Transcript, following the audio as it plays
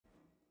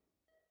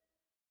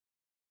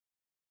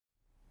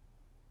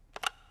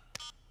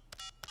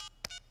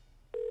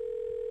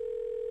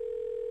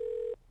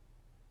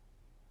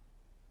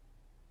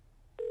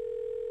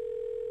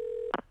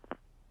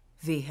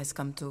V has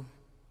come too.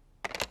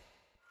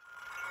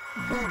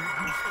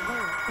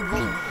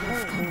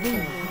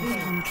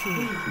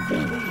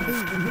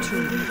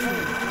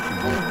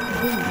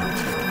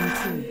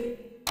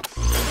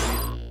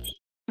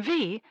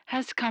 V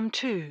has come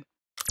too.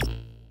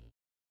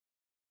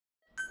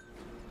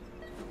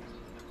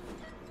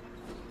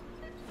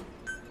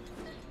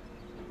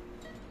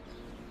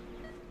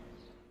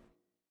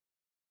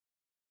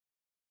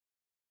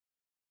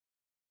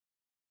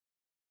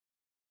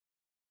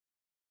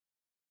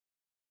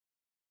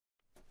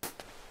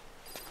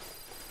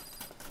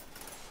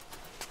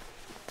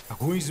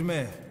 Ακούεις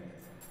με?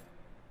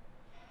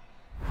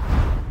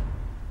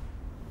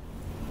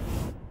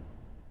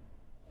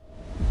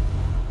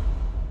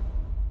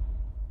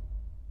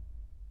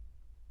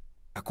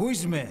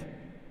 Ακούεις με?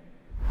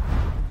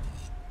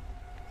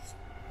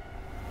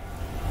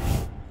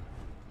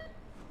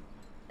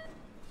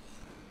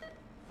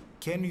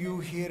 Can you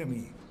hear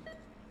me?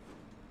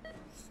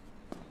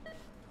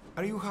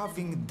 Are you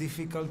having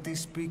difficulty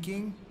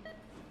speaking?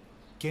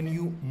 Can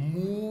you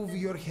move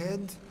your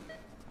head?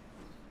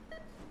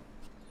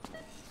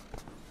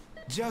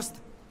 Just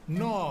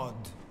nod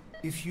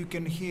if you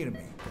can hear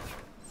me.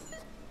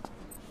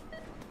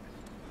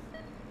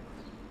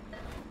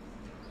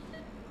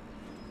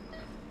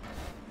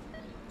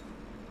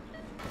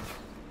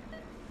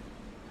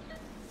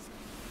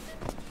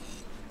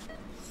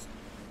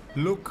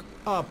 Look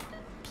up,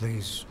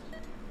 please.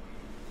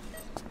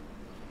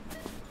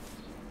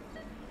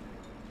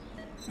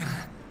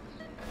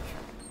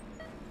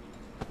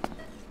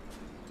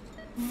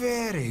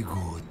 Very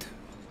good.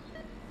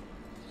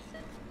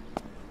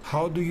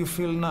 How do you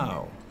feel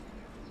now?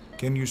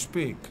 Can you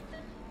speak?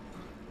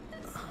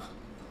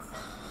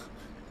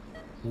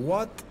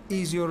 What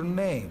is your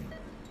name?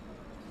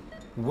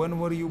 When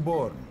were you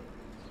born?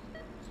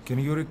 Can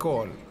you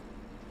recall?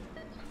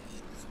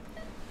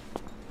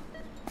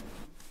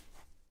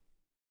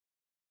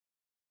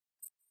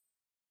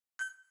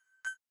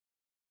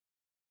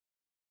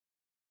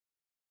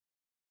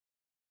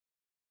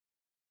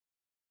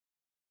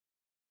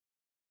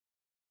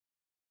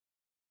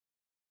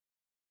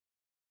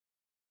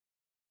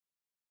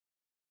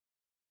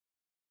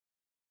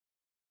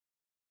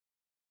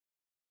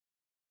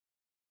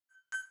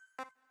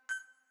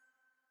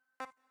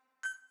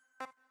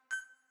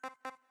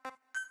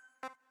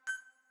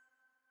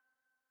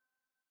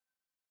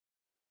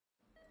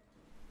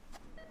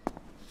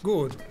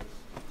 Good.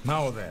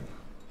 Now then.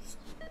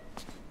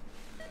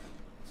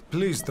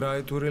 Please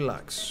try to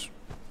relax.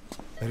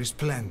 There is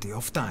plenty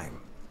of time.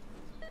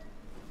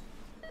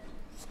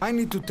 I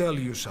need to tell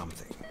you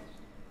something.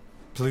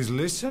 Please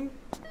listen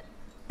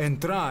and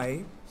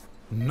try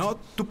not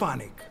to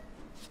panic.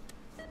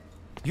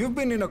 You've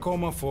been in a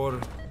coma for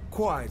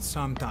quite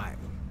some time.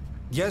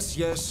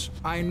 Yes,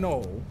 I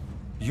know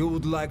you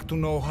would like to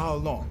know how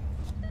long.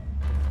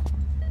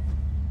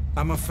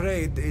 I'm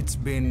afraid it's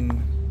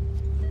been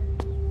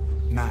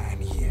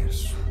 9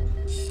 years.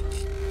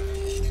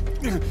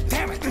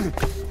 Damn it!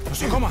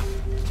 Nosocoma!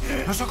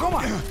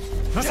 Nosocoma!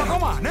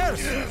 Nosocoma!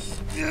 Nurse!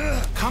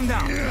 Calm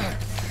down.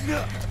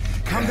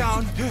 Calm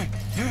down.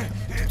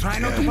 Try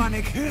not to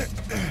panic.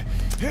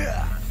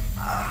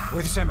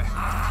 Βοήθησέ με.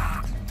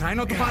 Try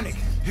not to panic.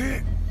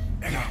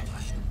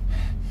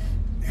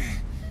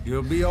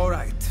 You'll be all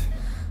right.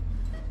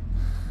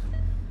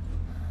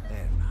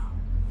 There now.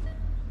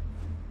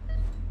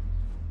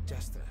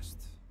 Just rest.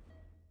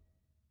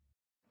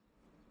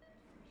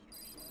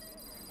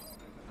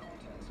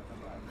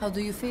 How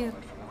do you feel?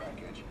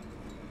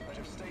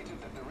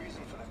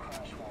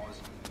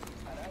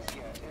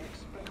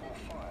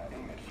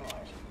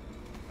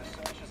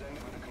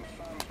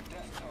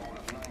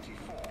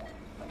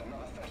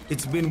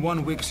 It's been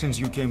 1 week since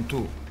you came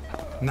to.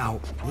 Now,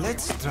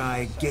 let's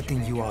try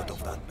getting you out of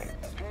that bed.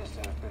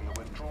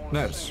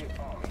 Nurse.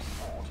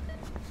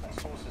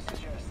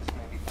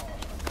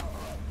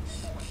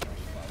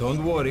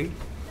 Don't worry.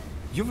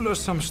 You've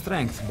lost some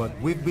strength, but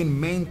we've been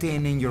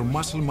maintaining your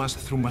muscle mass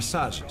through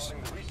massages,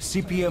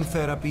 CPM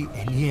therapy,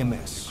 and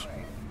EMS.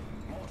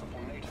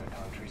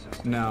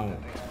 Now,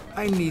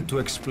 I need to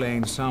explain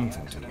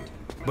something to you,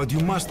 but you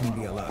mustn't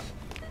be alarmed.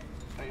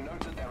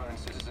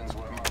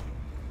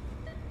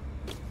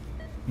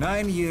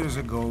 9 years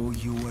ago,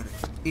 you were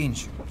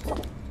injured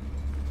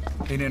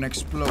in an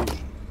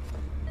explosion.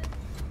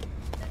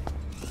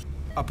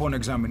 Upon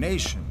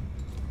examination,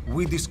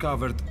 we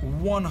discovered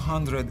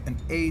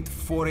 108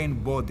 foreign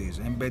bodies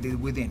embedded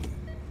within you.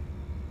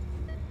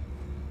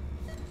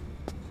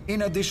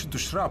 In addition to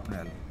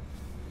shrapnel,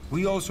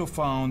 we also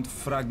found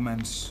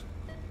fragments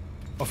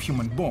of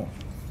human bone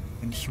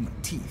and human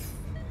teeth.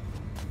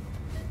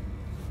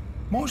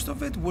 Most of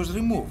it was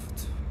removed,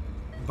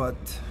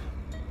 but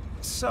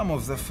some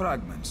of the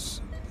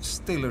fragments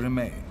still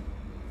remain.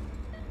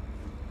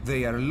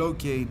 They are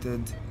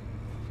located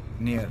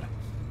near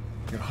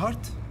your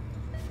heart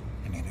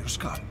and in your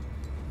skull.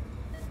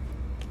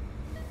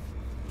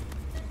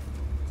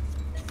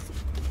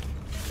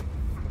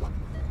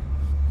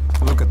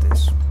 Look at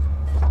this.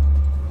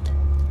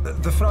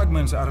 The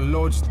fragments are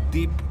lodged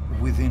deep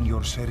within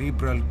your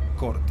cerebral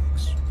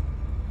cortex.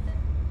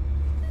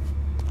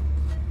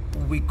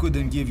 We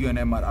couldn't give you an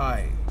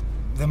MRI,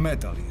 the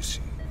metal, you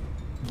see.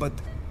 But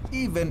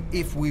even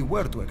if we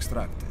were to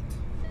extract it,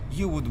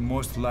 you would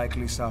most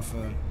likely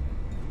suffer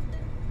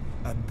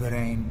a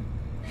brain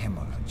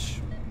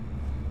hemorrhage.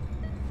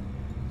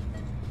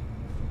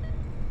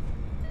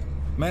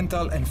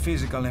 Mental and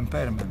physical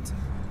impairment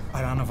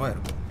are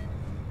unavoidable.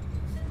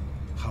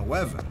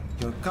 However,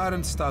 your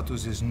current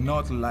status is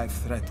not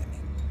life-threatening.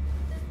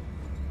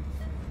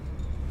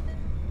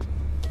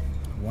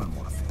 One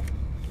more thing.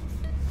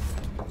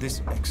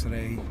 This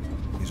X-ray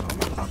is on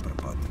your upper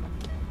body.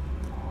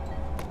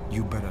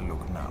 You better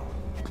look now.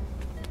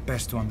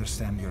 Best to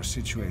understand your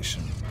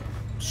situation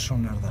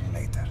sooner than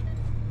later.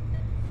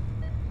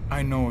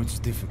 I know it's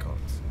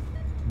difficult,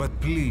 but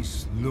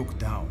please look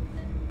down.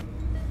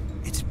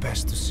 It's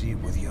best to see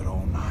with your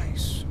own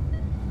eyes.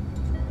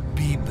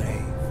 Be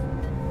brave.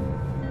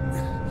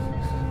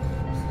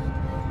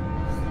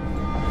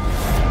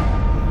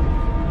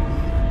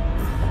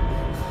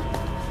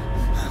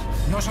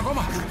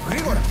 Nosokoma,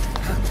 γρήγορα!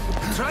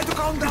 Try to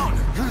calm down!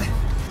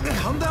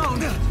 Calm down!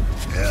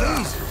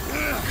 Please!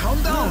 Calm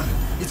down!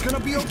 It's gonna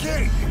be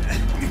okay!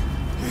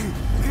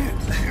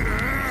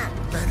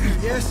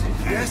 Yes,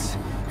 yes!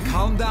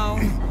 Calm down!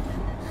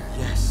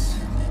 Yes.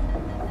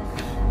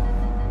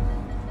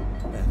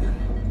 Better.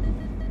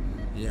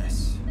 Yes.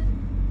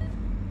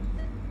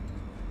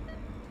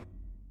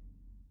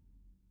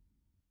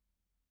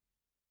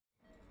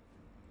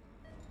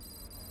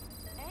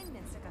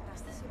 Έμεινε σε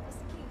κατάσταση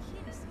βασική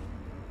εγχείρηση.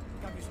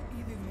 Κάποιος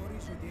ήδη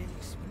γνωρίζει ότι έχει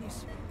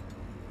ξυπνήσει.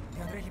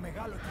 Διατρέχει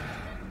μεγάλο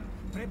κίνδυνο.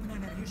 Πρέπει να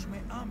ενεργήσουμε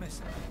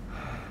άμεσα.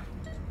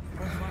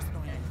 Προετοιμάστε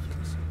τον για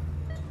εγχείρηση.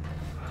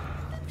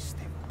 Το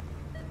πιστεύω.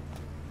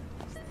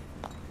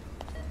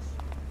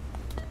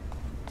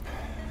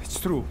 It's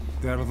true.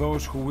 There are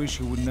those who wish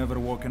you would never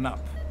woken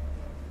up.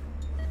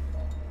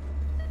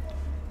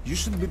 You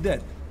should be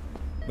dead,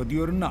 but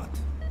you're not.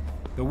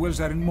 The wheels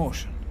are in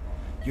motion.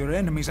 Your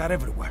enemies are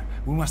everywhere.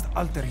 We must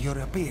alter your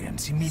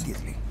appearance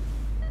immediately.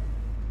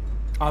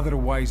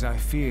 Otherwise, I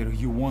fear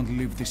you won't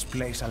leave this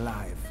place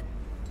alive.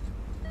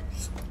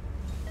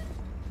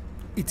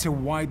 It's a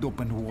wide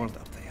open world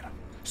up there,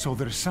 so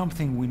there's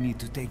something we need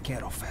to take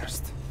care of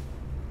first.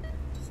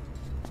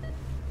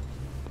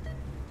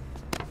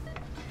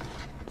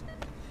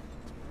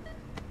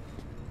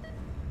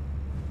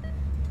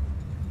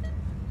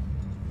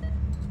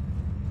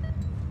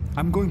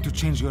 I'm going to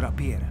change your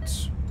appearance.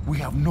 We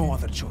have no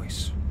other choice.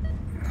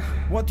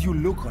 What you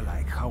look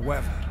like,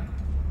 however,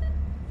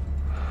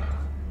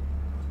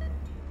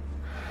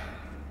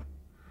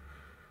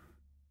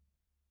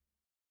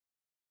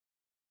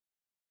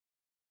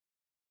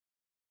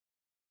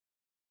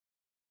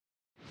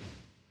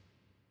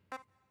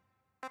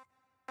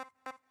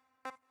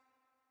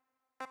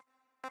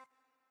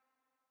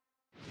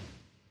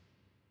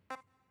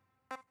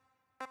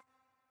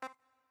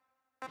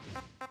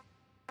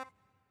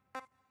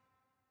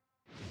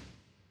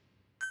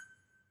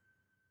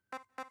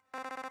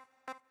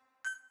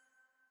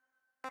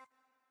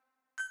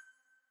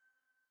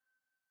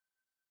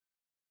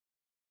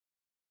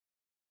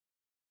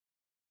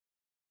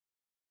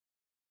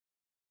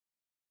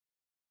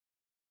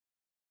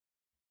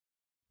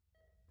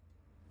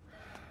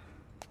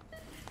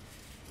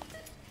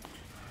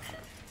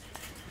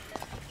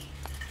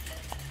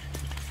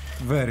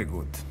 very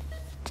good.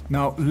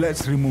 Now,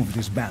 let's remove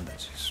these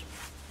bandages.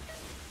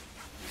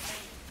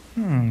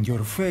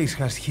 Your face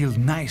has healed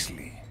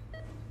nicely.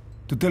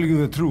 To tell you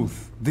the truth,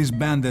 these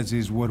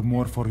bandages were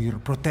more for your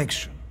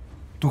protection,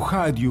 to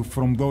hide you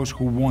from those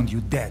who want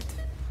you dead.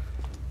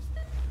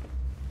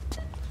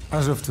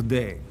 As of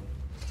today,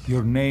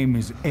 your name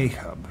is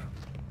Ahab.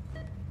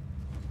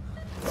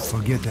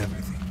 Forget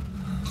everything.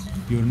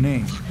 Your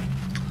name,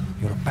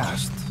 your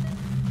past.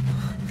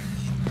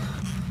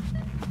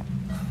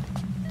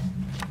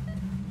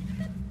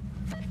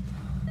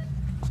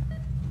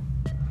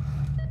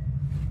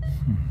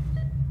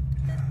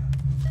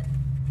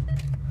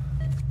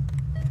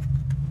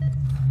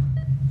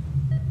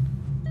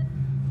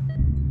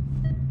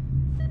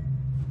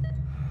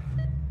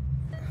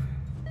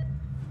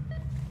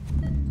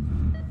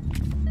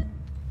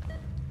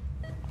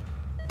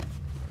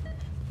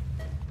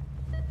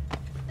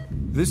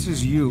 This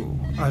is you,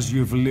 as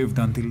you've lived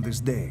until this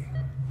day.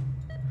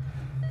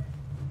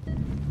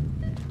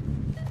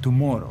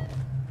 Tomorrow,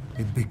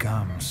 it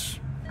becomes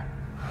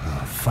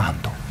your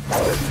phantom.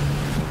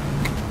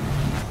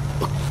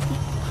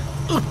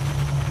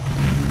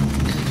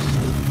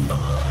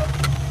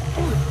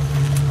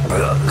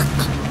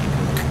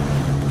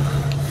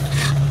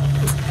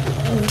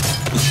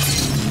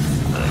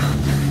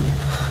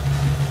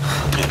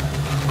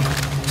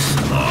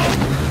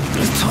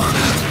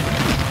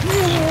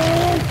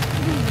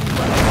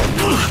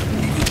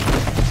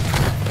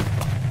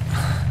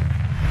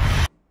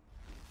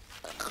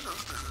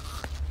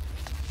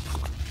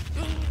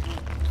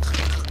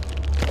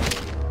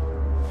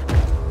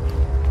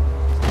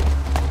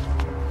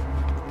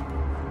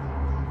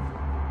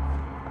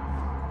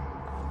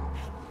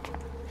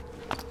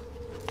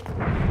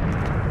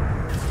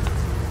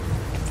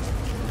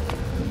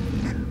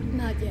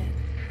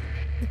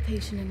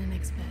 hesitation in an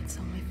expanse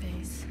on my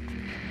face.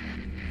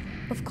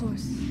 Of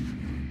course.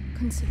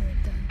 Consider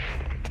it done.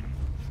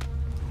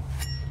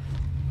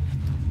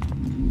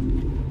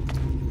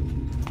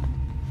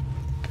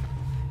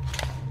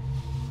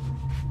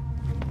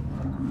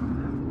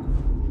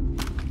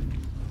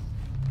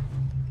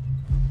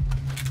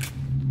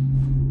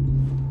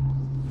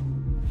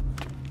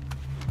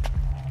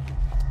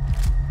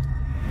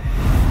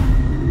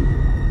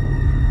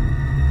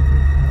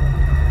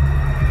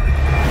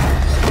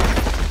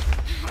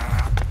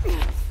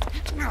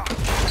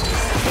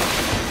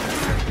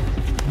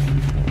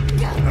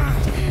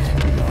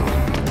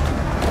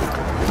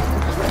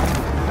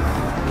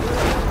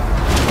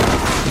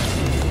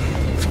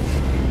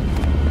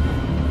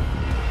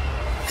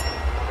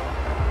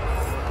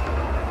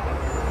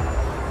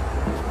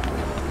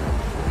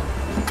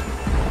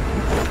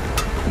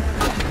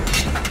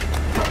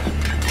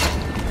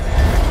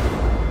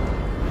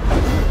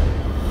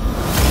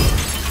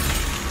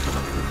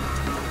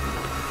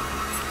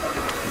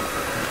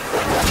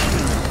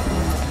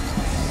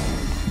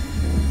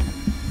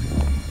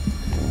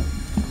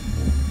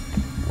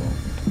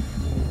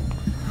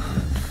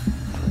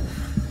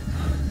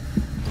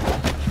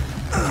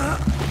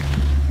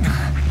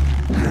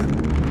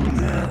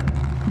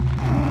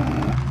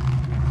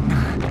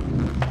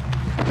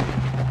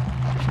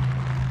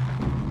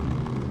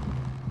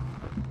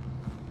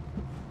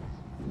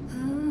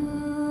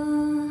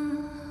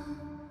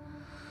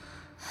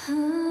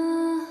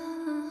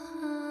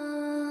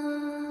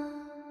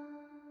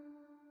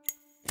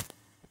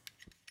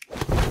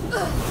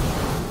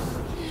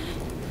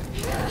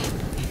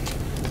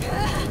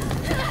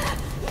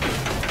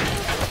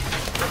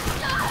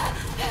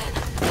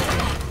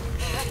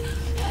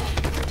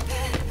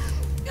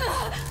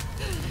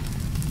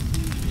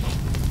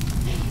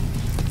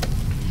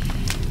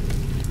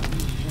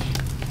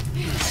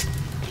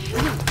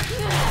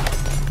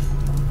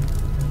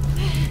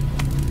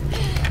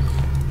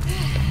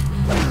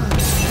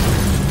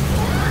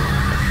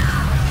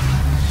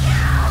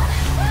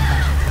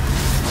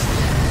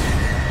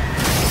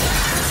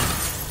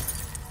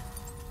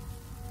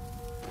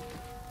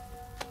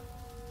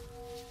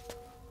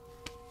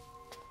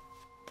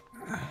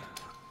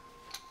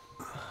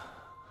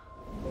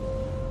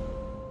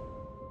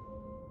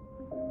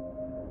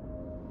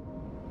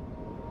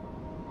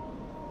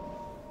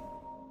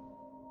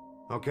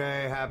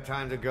 Okay, have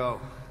time to go.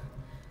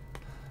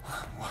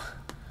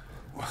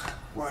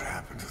 What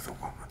happened to the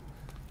woman?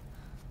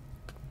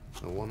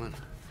 The woman?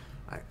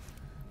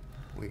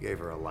 We gave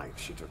her a light.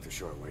 She took the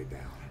short way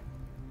down.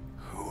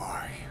 Who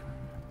are you?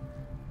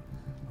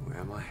 Who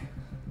am I?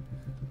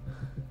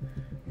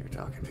 You're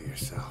talking to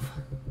yourself.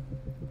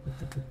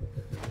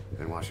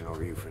 Been watching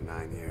over you for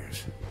 9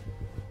 years.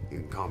 You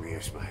can call me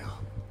Ishmael.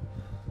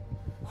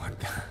 What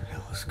the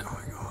hell is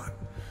going on?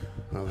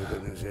 Well, the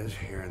good news is,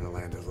 you're in the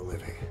land of the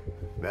living.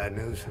 Bad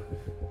news?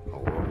 The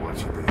whole world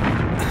wants you dead.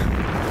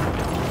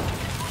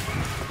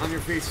 On your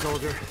feet,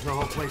 soldier. The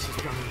whole place is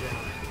coming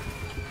down.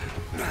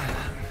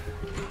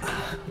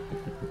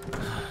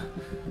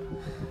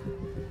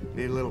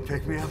 Need a little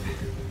pick-me-up?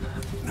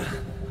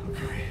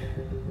 Okay.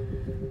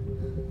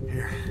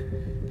 Here.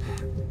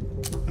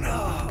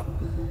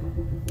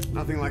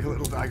 Nothing like a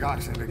little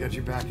digoxin to get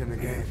you back in the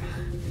game.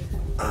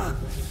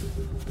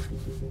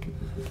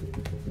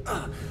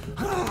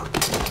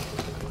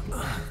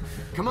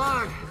 Come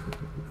on!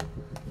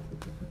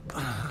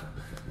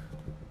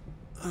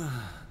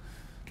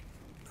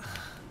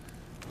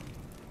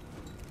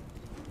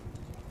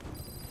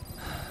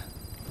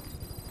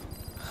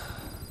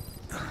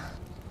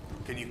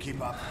 Can you keep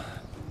up?